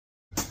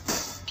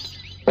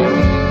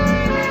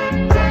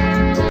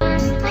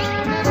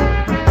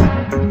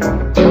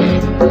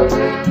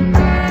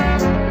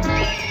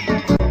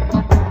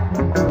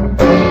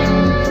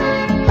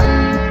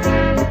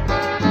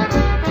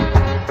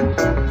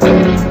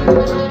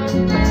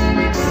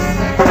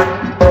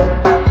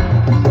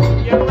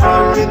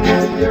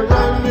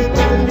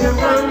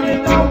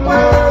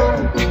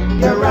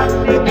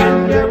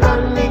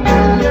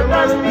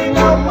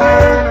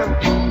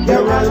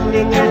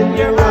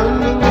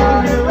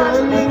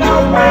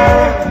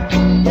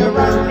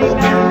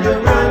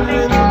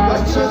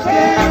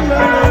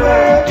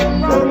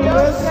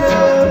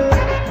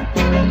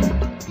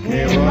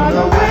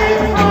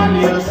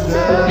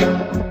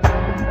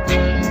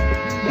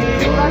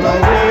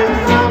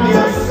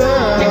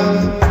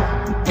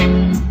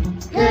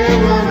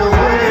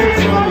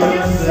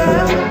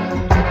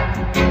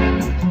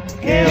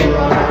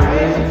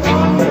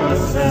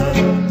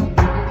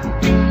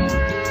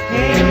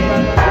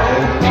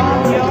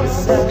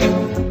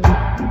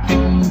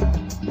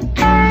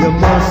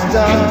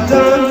have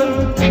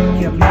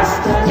done, you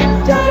must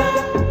have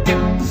done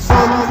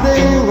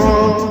something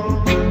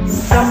wrong.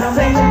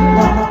 something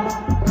wrong.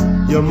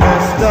 You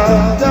must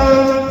have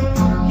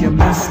done, You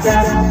must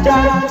have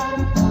done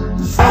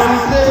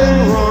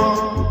something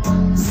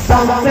wrong.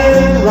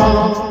 something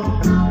wrong.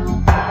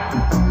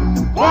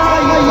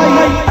 Why?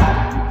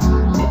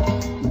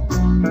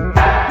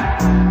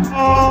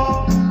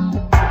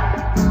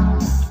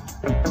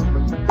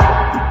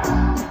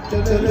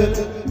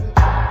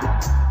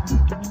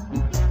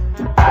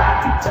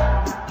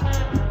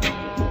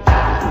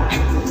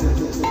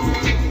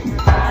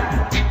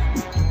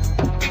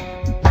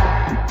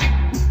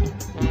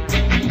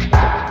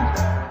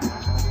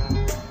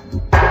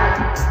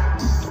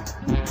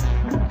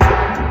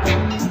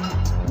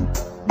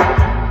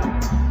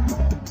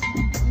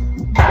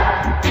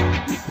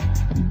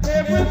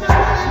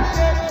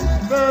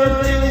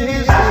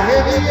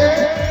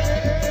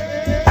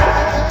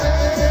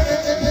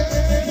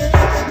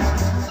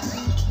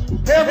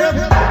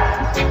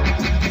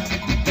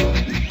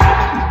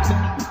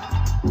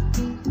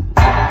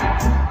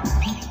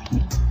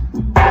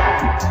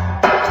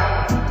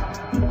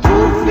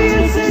 Who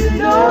feels it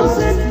knows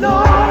it,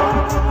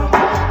 Lord.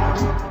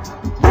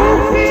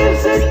 Who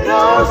feels it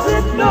knows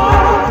it,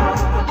 Lord.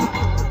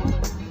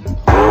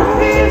 Who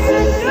feels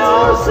it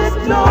knows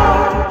it,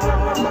 Lord.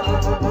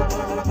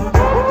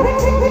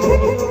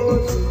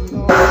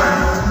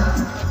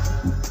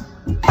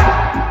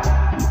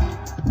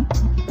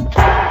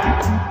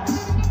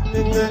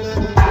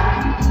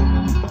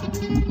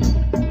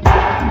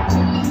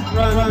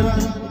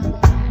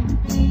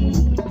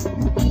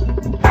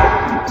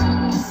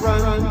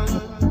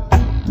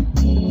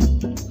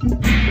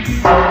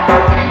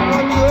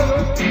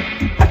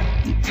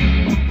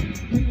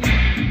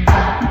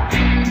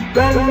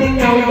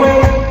 Running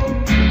away,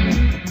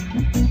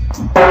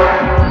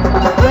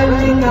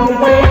 running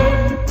away,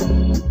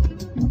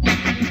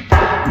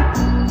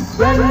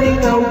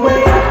 running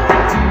away,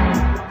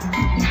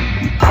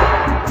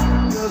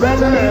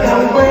 running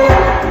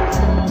away,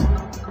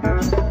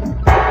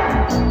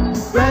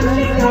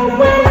 running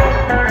away,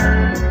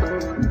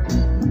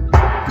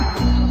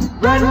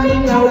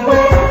 running away.